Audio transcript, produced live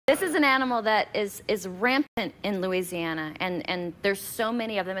This is an animal that is rampant in Louisiana, and there's so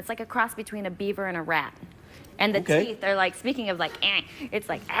many of them. It's like a cross between a beaver and a rat. And the teeth are like, speaking of like, it's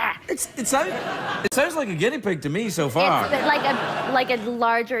like, It sounds like a guinea pig to me so far. It's like a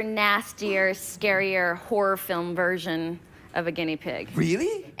larger, nastier, scarier horror film version of a guinea pig.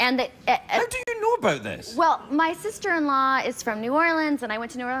 Really? And how do you know about this? Well, my sister-in-law is from New Orleans, and I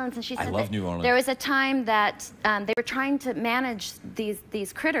went to New Orleans, and she said New Orleans. There was a time that they were trying to manage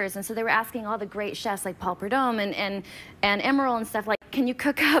these critters, and so they were asking all the great chefs like Paul Prudhomme and Emerald and stuff, like, can you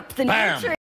cook up the nutrients?